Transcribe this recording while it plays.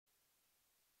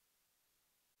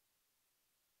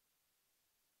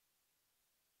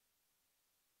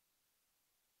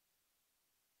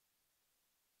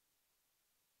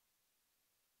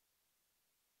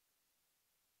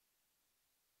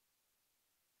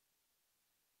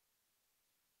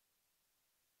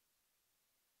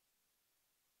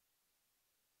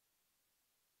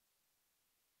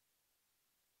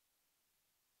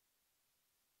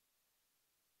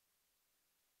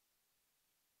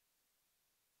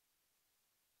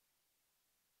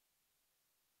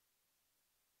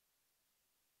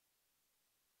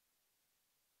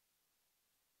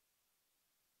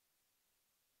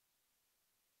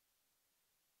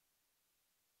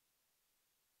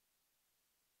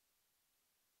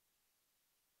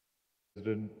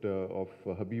President of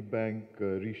Habib Bank,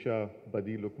 Risha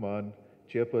Badi Lukman,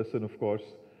 Chairperson, of course.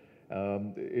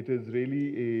 It is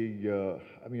really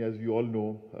I mean, as you all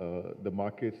know, the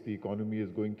markets, the economy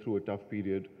is going through a tough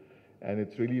period, and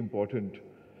it's really important.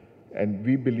 And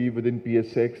we believe within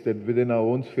PSX that within our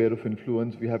own sphere of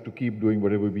influence, we have to keep doing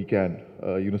whatever we can.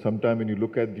 Sometimes when you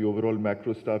look at the overall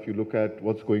macro stuff, you look at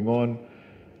what's going on,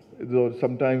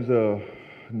 sometimes a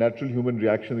natural human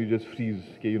reaction, we just freeze,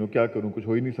 kya karu, kuch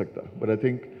ho hi nahi sakta. But I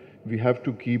think we have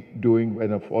to keep doing,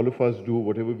 and if all of us do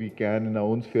whatever we can in our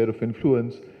own sphere of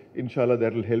influence, inshallah,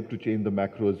 that will help to change the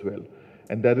macro as well.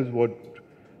 And that is what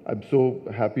I'm so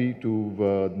happy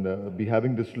to be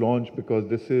having this launch, because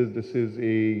this is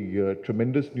a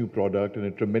tremendous new product and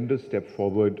a tremendous step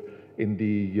forward in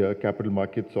the capital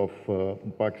markets of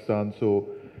Pakistan. So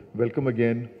welcome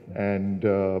again. And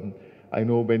I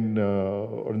know when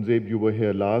Aurangzeb, you were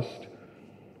here last,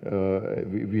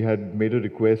 we had made a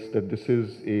request that this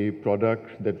is a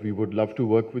product that we would love to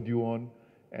work with you on.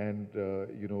 And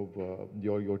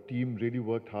your team really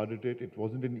worked hard at it. It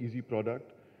wasn't an easy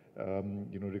product.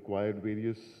 Required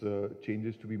various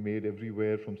changes to be made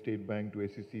everywhere, from State Bank to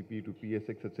SCCP to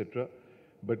PSX, etc.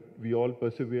 But we all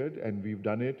persevered and we've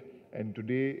done it. And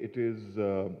today it is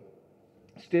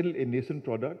still a nascent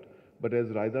product, but as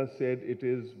Raida said, it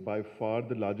is by far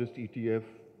the largest ETF.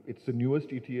 It's the newest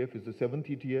ETF, it's the 7th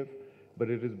ETF, but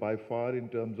it is by far in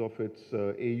terms of its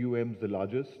AUMs the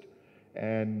largest.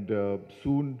 And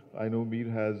soon, I know Mir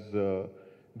has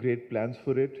great plans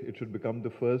for it. It should become the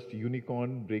first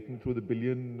unicorn breaking through the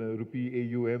billion rupee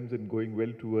AUMs and going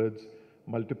well towards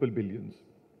multiple billions.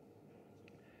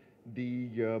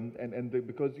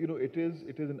 Because it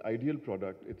is an ideal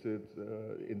product.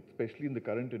 Especially in the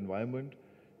current environment.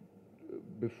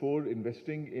 Before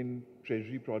investing in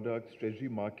treasury products, treasury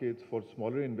markets for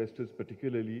smaller investors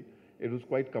particularly, it was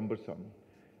quite cumbersome.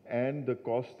 And the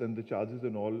cost and the charges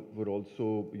and all were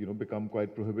also, become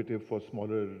quite prohibitive for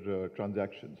smaller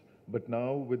transactions. But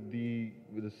now with a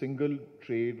single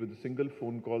trade, with a single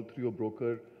phone call through your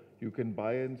broker, you can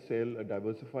buy and sell a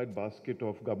diversified basket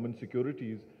of government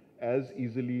securities as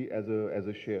easily as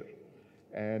a share.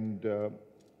 And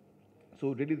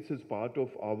so really this is part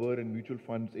of our and mutual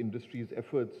funds industry's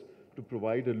efforts to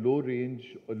provide a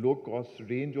low cost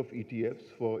range of ETFs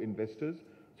for investors,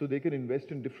 so they can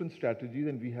invest in different strategies.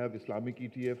 And we have Islamic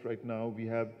ETF right now. We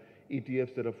have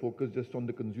ETFs that are focused just on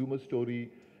the consumer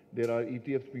story. There are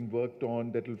ETFs being worked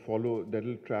on that will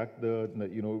track the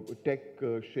tech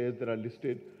shares that are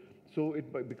listed. So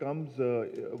it becomes,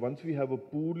 once we have a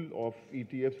pool of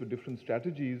ETFs with different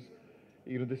strategies,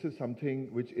 this is something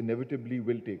which inevitably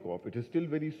will take off. It is still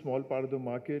very small part of the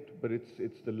market, but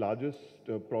it's the largest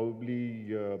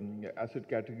probably asset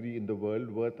category in the world,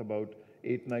 worth about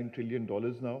 $8-9 trillion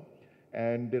now.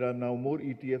 And there are now more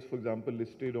ETFs, for example,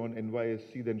 listed on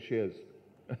NYSE than shares.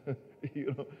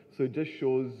 So it just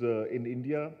shows in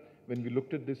India, when we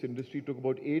looked at this industry, it took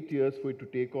about 8 years for it to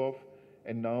take off.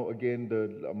 And now again,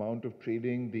 the amount of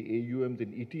trading, the AUMs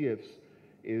in ETFs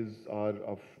are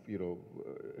of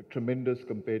tremendous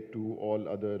compared to all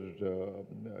other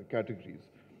categories.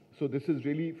 So this has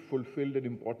really fulfilled an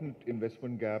important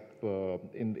investment gap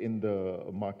in the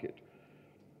market.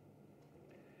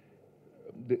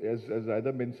 As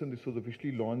Raida mentioned, this was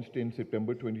officially launched in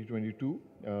September 2022,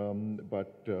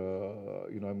 but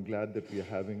I'm glad that we are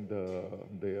having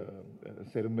the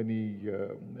ceremony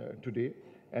today.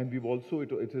 And we've also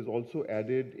it has also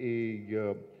added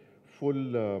a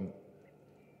full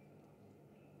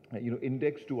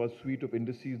index to our suite of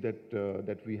indices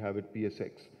that we have at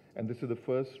PSX. And this is the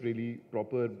first really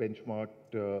proper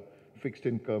benchmarked fixed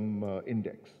income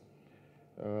index.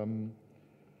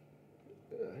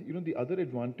 The other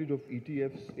advantage of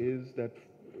ETFs is that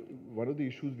one of the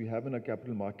issues we have in our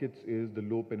capital markets is the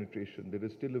low penetration. There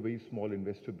is still a very small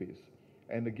investor base.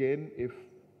 And again, if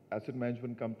asset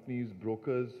management companies,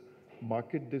 brokers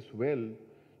market this well,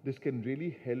 this can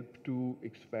really help to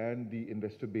expand the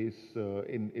investor base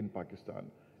in Pakistan.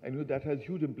 And that has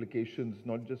huge implications,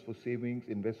 not just for savings,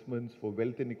 investments, for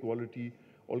wealth inequality,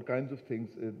 all kinds of things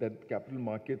that capital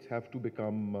markets have to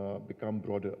become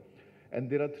broader. And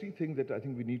there are 3 things that I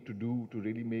think we need to do to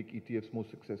really make ETFs more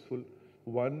successful.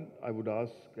 One, I would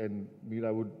ask, and Mir,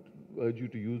 I would urge you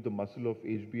to use the muscle of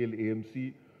HBL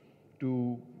AMC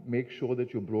to make sure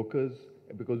that your brokers,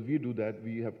 because we do that,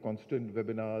 we have constant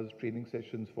webinars, training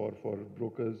sessions for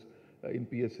brokers in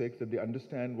PSX, that they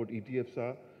understand what ETFs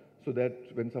are, so that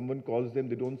when someone calls them,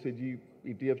 they don't say, "Ji,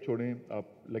 ETF chhode, aap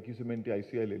Lucky Cement ya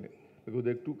ICI le le," because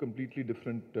they're 2 completely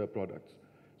different products.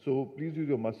 So please use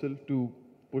your muscle to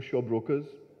push your brokers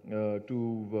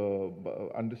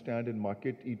understand and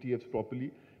market ETFs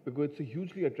properly, because it's a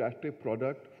hugely attractive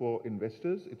product for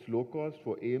investors. It's low cost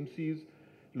for AMCs.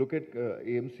 Look at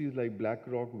AMCs like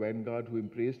BlackRock, Vanguard, who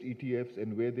embraced ETFs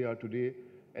and where they are today,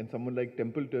 and someone like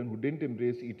Templeton, who didn't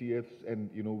embrace ETFs and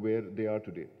where they are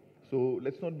today. So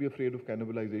let's not be afraid of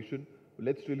cannibalization.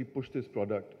 Let's really push this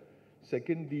product.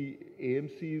 Second, the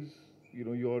AMCs,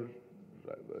 your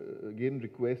again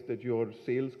request that your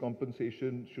sales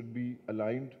compensation should be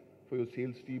aligned for your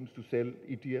sales teams to sell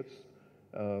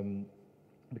ETFs,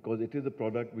 because it is a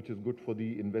product which is good for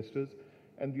the investors.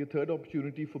 And the third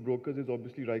opportunity for brokers is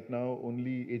obviously right now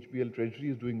only HBL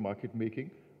Treasury is doing market making,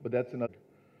 but that's another.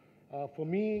 For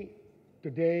me,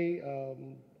 today,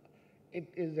 it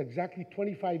is exactly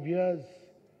 25 years,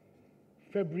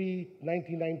 February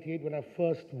 1998, when I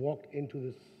first walked into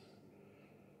this.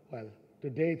 Well,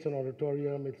 today it's an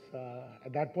auditorium. It's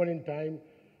at that point in time,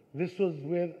 this was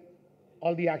where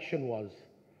all the action was.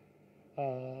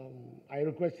 I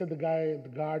requested the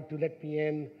guard to let me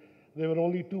in. There were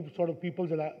only two sort of people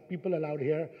allowed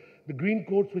here: the green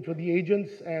coats, which were the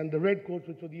agents, and the red coats,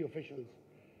 which were the officials.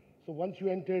 So once you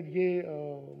entered, ये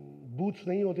booths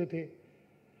नहीं होते थे.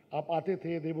 आप आते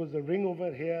थे. There was a ring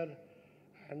over here,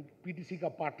 and PTC का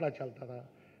पाटला चलता था.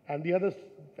 And the other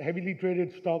heavily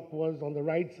traded stock was on the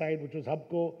right side, which was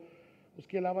Hubco.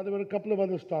 उसके अलावा there were a couple of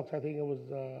other stocks. I think it was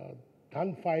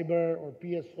Dhan Fiber or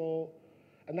PSO,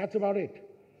 and that's about it.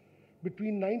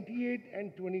 Between 98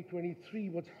 and 2023,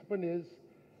 what's happened is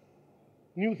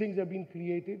new things have been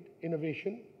created,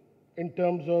 innovation, in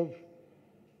terms of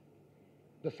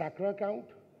the SACRA account,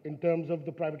 in terms of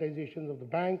the privatizations of the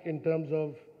bank, in terms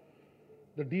of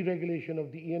the deregulation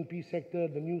of the E&P sector,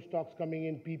 the new stocks coming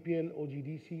in, PPL,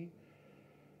 OGDC.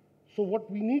 So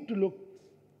what we need to look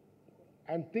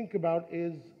and think about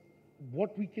is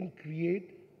what we can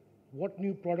create, what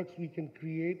new products we can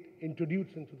create,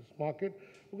 introduce into this market,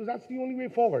 because that's the only way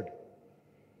forward.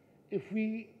 If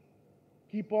we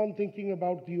keep on thinking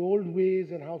about the old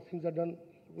ways and how things are done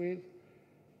ways,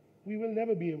 we will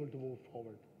never be able to move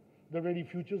forward. The Ready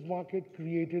Futures market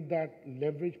created that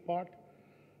leverage part.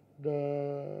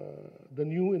 The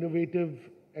new innovative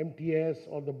MTS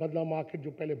or the Badla market,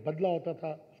 जो पहले बदला होता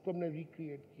था, उसको हमने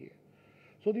recreate किया.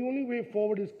 So the only way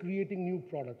forward is creating new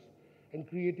products and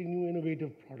creating new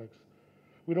innovative products.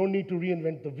 We don't need to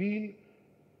reinvent the wheel.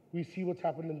 We see what's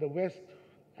happened in the West.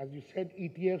 As you said,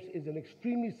 ETFs is an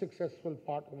extremely successful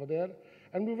part over there,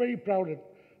 and we're very proud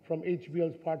from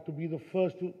HBL's part to be the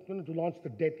first to launch the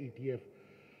debt ETF.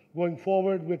 Going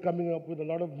forward, we're coming up with a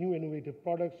lot of new innovative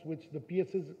products, which the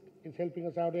PSX is helping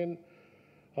us out in.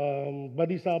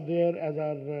 Buddy Saab there as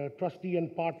our trustee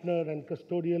and partner and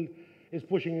custodial is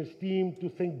pushing his team to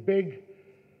think big,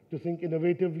 to think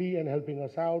innovatively and helping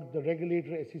us out. The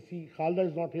regulator, SEC, Khalda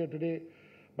is not here today,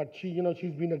 but she's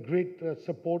been a great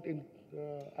support in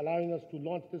allowing us to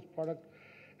launch this product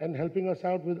and helping us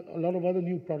out with a lot of other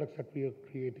new products that we are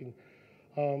creating.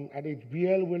 At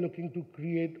HBL, we're looking to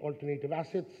create alternative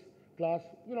assets class,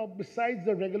 besides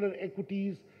the regular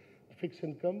equities, fixed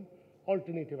income,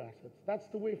 alternative assets. That's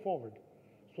the way forward.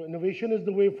 So innovation is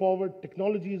the way forward,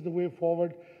 technology is the way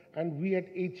forward, and we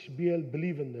at HBL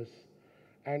believe in this.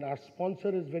 And our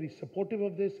sponsor is very supportive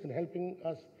of this and helping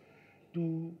us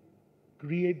to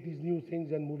create these new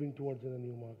things and moving towards in a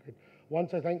new market.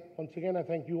 Once again, I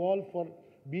thank you all for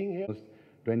being here.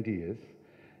 20 years.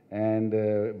 And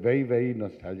very, very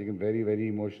nostalgic and very, very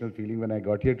emotional feeling when I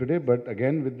got here today. But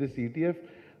again, with this ETF,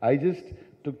 I just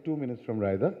took 2 minutes from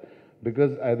Raida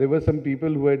because there were some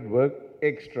people who had worked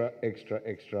extra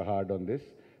hard on this.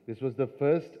 This was the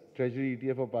first Treasury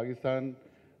ETF of Pakistan.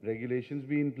 Regulations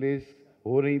be in place,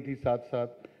 हो रही थी साथ-साथ,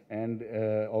 and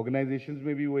organizations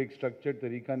में भी वो एक structured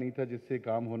तरीका नहीं था जिससे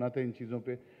काम होना था इन चीज़ों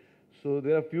पे. So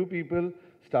there are few people,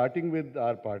 starting with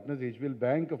our partners, HBL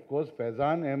Bank, of course,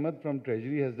 Faizan Ahmed from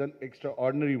Treasury has done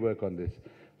extraordinary work on this.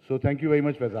 So thank you very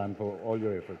much, Faizan, for all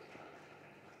your efforts.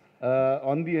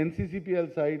 On the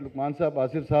NCCPL side, Lukman Saab,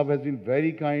 Asif Saab has been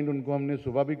very kind. उनको हमने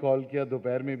सुबह भी call किया,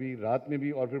 दोपहर में भी, रात में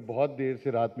भी, और फिर बहुत देर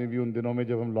से रात में भी उन दिनों में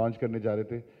जब हम लॉन्च करने जा रहे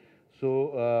थे.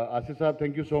 So Asif Saab,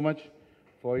 thank you so much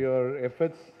for your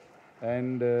efforts.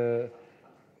 And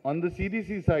on the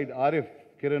CDC side, Arif,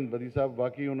 किरण बदी साहब,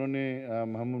 वाकई उन्होंने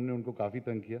हमने उनको काफ़ी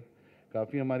तंग किया,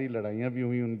 काफ़ी हमारी लड़ाइयाँ भी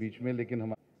हुई उन बीच में, लेकिन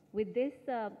हम. With this,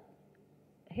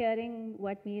 hearing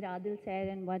what Mir Adil said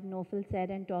and what Nofal said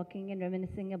and talking and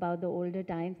reminiscing about the older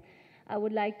times, I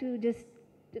would like to just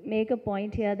make a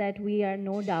point here that we are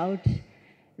no doubt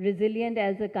resilient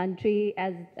as a country,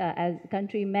 as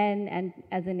countrymen and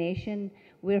as a nation.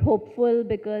 We're hopeful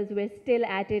because we're still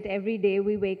at it every day.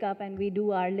 We wake up and we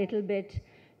do our little bit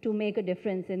to make a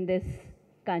difference in this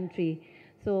country.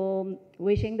 So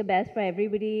wishing the best for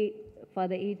everybody, for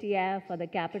the ETF, for the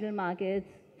capital markets,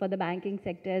 for the banking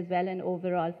sector as well, and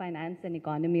overall finance and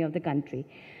economy of the country.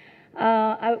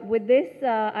 With this,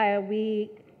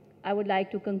 I would like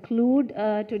to conclude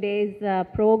today's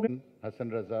program.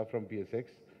 Hassan Raza from PSX,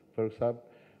 Farooq Saab.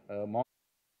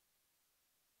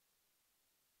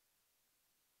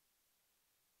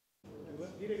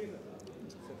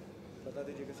 बता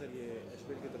दीजिए कि sir ये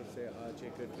HBL की तरफ से आज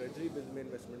एक treasury bill में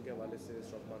इन्वेस्टमेंट के हवाले से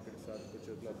स्टॉक मार्केट के साथ कुछ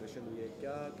कोलैबोरेशन हुई है,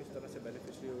 क्या किस तरह से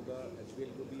बेनिफिशियरी होगा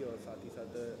HBL को भी, और साथ ही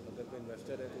साथ अगर कोई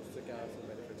इन्वेस्टर है तो उससे क्या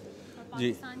बेनिफिट होगा?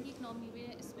 पाकिस्तान की इकनॉमी में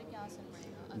इस पर क्या असर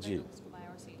पड़ेगा अगर लोग इसको बाय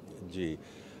और सेल? जी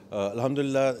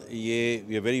अल्हम्दुलिल्लाह, ये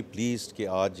वी आर वेरी प्लीज्ड कि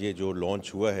आज ये जो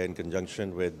लॉन्च हुआ है इन कंजंक्शन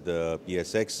विद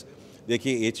PSX.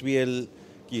 देखिए, HBL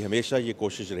की हमेशा ये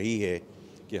कोशिश रही है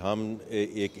कि हम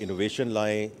एक इनोवेशन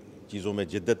लाएं, चीज़ों में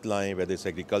जिद्दत लाएं, whether it's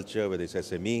agriculture, whether it's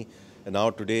SME, and now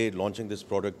today launching this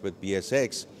product with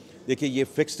PSX. देखिए, ये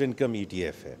फिक्स्ड इनकम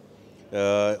ETF है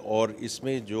और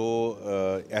इसमें जो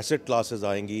एसेट क्लासेस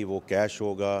आएंगी वो कैश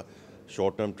होगा,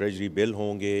 शॉर्ट टर्म ट्रेजरी बिल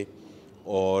होंगे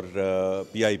और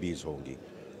PIBs होंगी.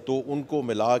 तो उनको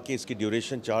मिला के इसकी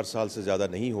ड्यूरेशन 4 साल से ज़्यादा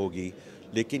नहीं होगी,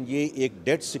 लेकिन ये एक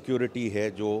डेट सिक्योरिटी है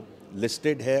जो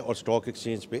लिस्टेड है और स्टॉक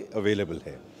एक्सचेंज पे अवेलेबल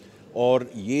है. और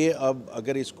ये अब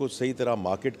अगर इसको सही तरह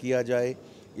मार्केट किया जाए,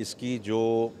 इसकी जो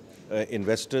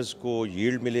इन्वेस्टर्स को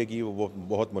यील्ड मिलेगी वो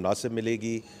बहुत मुनासिब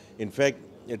मिलेगी.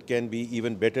 In fact it can be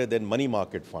even better than money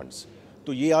market funds.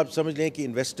 तो ये आप समझ लें कि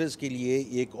इन्वेस्टर्स के लिए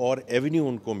एक और एवेन्यू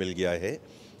उनको मिल गया है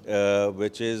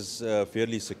which is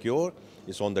Fairlie secure.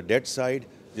 It's on the date side,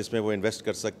 जिसमें वो इन्वेस्ट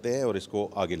कर सकते हैं और इसको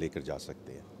आगे लेकर जा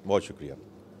सकते हैं. बहुत शुक्रिया.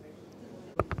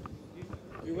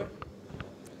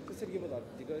 तो सर ये बता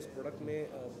दीजिएगा इस प्रोडक्ट में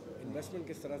इन्वेस्टमेंट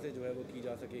किस तरह से जो है वो की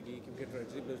जा सकेगी, क्योंकि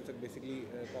ट्रेजरी बिल्स तक बेसिकली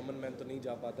कॉमन मैन तो नहीं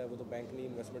जा पाता है, वो तो बैंक ने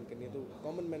इन्वेस्टमेंट करनी है, तो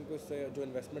कॉमन मैन को इससे जो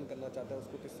इन्वेस्टमेंट करना चाहता है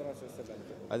उसको किस तरह से इससे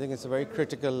benefit? I think it's a very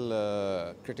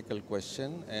critical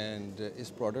question, and इस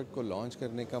प्रोडक्ट को लॉन्च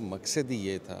करने का मकसद ही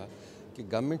ये था कि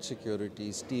government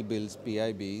securities, T bills,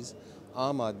 PIBs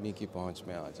आम आदमी की पहुंच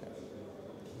में आ जाए.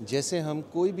 जैसे हम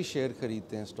कोई भी शेयर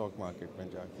ख़रीदते हैं स्टॉक मार्केट में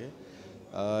जाके,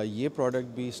 ये प्रोडक्ट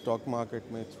भी स्टॉक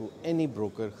मार्केट में थ्रू एनी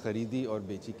ब्रोकर ख़रीदी और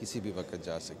बेची किसी भी वक्त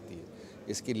जा सकती है.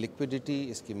 इसकी लिक्विडिटी,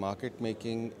 इसकी market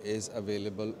making is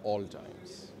available all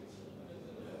times.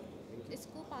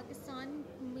 इसको पाकिस्तान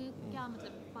में क्या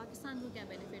मतलब, पाकिस्तान को क्या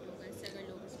बेनिफिट होगा इससे अगर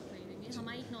लोग इसको खरीदेंगे?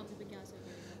 हमारी इकनॉमी पे क्या असर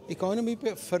पड़ेगा? इकॉनमी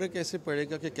पे फ़र्क ऐसे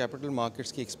पड़ेगा कि कैपिटल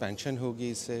मार्केट्स की एक्सपेंशन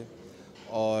होगी इससे,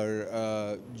 और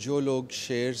जो लोग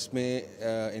शेयर्स में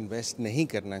इन्वेस्ट नहीं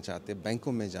करना चाहते,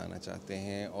 बैंकों में जाना चाहते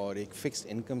हैं और एक फ़िक्स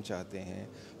इनकम चाहते हैं,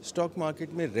 स्टॉक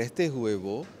मार्केट में रहते हुए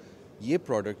वो ये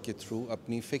प्रोडक्ट के थ्रू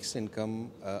अपनी फ़िक्स इनकम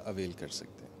अवेल कर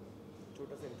सकते हैं.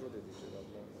 छोटा सा इंट्रो दे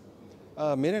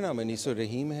दीजिएगा. मेरा नाम अनीसुर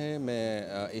रहीम है. मैं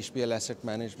HBL एसेट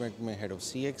मैनेजमेंट में हेड ऑफ़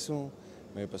CX हूँ.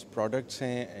 मेरे पास प्रोडक्ट्स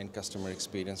हैं एंड कस्टमर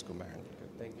एक्सपीरियंस को मैं हैंडल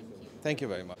करता हूँ. Thank you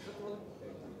very much.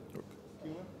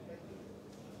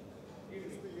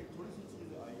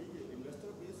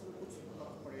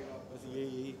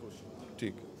 यही क्वेश्चन.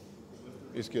 ठीक,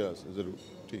 इसके ज़रूर.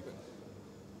 ठीक.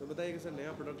 तो बताइए कि सर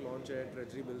नया प्रोडक्ट लॉन्च है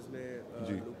ट्रेजरी बिल्स में,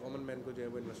 कॉमन मैन को जो है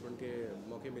वो इन्वेस्टमेंट के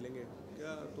मौके मिलेंगे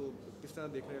क्या? तो किस तरह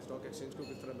देख रहे हैं स्टॉक एक्सचेंज को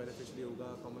किस तरह बेनिफिशियरी होगा,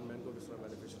 कॉमन मैन को किस तरह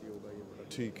बेनिफिशियरी होगा ये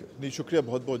प्रोडक्ट? ठीक है, नहीं शुक्रिया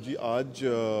बहुत बहुत जी. आज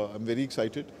आई एम वेरी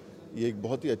एक्साइटेड. ये एक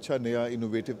बहुत ही अच्छा नया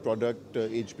इनोवेटिव प्रोडक्ट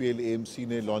HBL AMC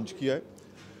ने लॉन्च किया है.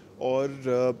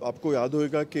 और आपको याद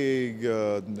होगा कि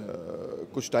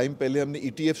कुछ टाइम पहले हमने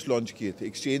ETFs लॉन्च किए थे,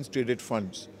 एक्सचेंज ट्रेडेड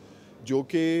फंड्स, जो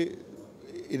कि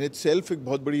इन इटसेल्फ एक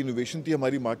बहुत बड़ी इनोवेशन थी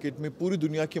हमारी मार्केट में. पूरी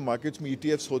दुनिया के मार्केट्स में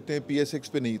ETFs होते हैं, PSX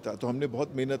पे नहीं था. तो हमने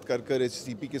बहुत मेहनत कर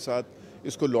SCP के साथ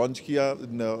इसको लॉन्च किया,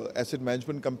 एसेट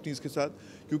मैनेजमेंट कंपनीज़ के साथ,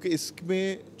 क्योंकि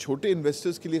इसमें छोटे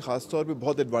इन्वेस्टर्स के लिए ख़ास तौर पे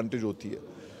बहुत एडवांटेज होती है.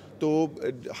 तो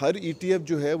हर ETF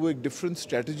जो है वो एक डिफरेंट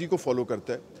स्ट्रैटेजी को फॉलो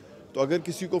करता है. तो अगर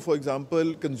किसी को फॉर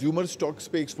एग्जांपल कंज्यूमर स्टॉक्स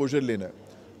पे एक्सपोजर लेना है,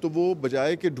 तो वो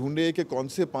बजाय के ढूंढे कि कौन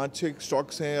से 5-6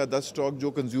 स्टॉक्स हैं या 10 स्टॉक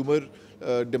जो कंज्यूमर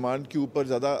डिमांड के ऊपर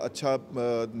ज़्यादा अच्छा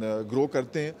ग्रो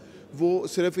करते हैं, वो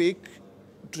सिर्फ एक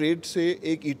ट्रेड से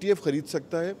एक ETF ख़रीद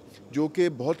सकता है जो कि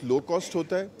बहुत लो कॉस्ट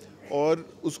होता है, और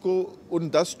उसको उन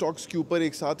 10 स्टॉक्स के ऊपर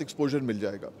एक साथ एक्सपोजर मिल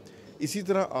जाएगा. इसी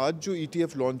तरह आज जो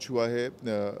ETF लॉन्च हुआ है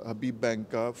हबीब बैंक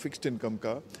का, फिक्स्ड इनकम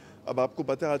का, अब आपको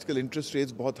पता है आजकल इंटरेस्ट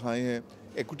रेट्स बहुत हाई हैं,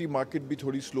 इक्विटी मार्केट भी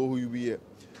थोड़ी स्लो हुई है.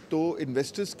 तो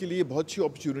इन्वेस्टर्स के लिए बहुत अच्छी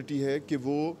अपॉर्चुनिटी है कि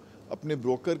वो अपने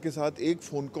ब्रोकर के साथ एक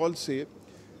फ़ोन कॉल से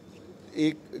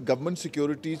एक गवर्नमेंट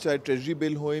सिक्योरिटी, चाहे ट्रेजरी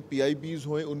बिल हों, PIBs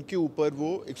हों, उनके ऊपर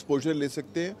वो एक्सपोजर ले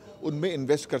सकते हैं, उनमें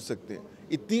इन्वेस्ट कर सकते हैं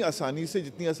इतनी आसानी से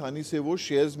जितनी आसानी से वो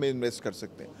शेयर्स में इन्वेस्ट कर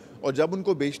सकते हैं. और जब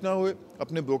उनको बेचना हो,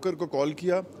 अपने ब्रोकर को कॉल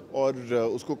किया और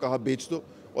उसको कहा बेच दो,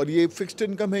 اور یہ فکسڈ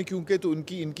انکم ہے کیونکہ تو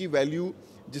ان کی ویلیو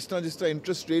جس طرح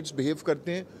انٹرسٹ ریٹس بہیو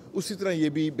کرتے ہیں اسی طرح یہ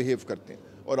بھی بہیو کرتے ہیں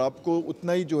اور آپ کو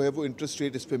اتنا ہی جو ہے وہ انٹرسٹ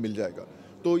ریٹ اس پہ مل جائے گا.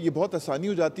 تو یہ بہت آسانی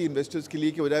ہو جاتی ہے انویسٹرز کے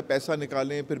لیے کہ بجائے پیسہ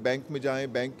نکالیں پھر بینک میں جائیں,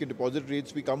 بینک کے ڈپازٹ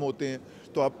ریٹس بھی کم ہوتے ہیں,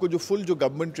 تو آپ کو جو فل جو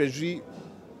گورنمنٹ ٹریجری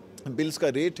بلز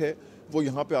کا ریٹ ہے وہ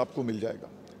یہاں پہ آپ کو مل جائے گا.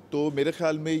 تو میرے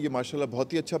خیال میں یہ ماشاءاللہ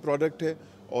بہت ہی اچھا پروڈکٹ ہے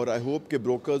اور آئی ہوپ کہ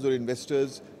بروکرز اور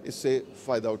انویسٹرز اس سے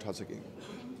فائدہ اٹھا سکیں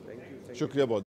گے. شکریہ بہت.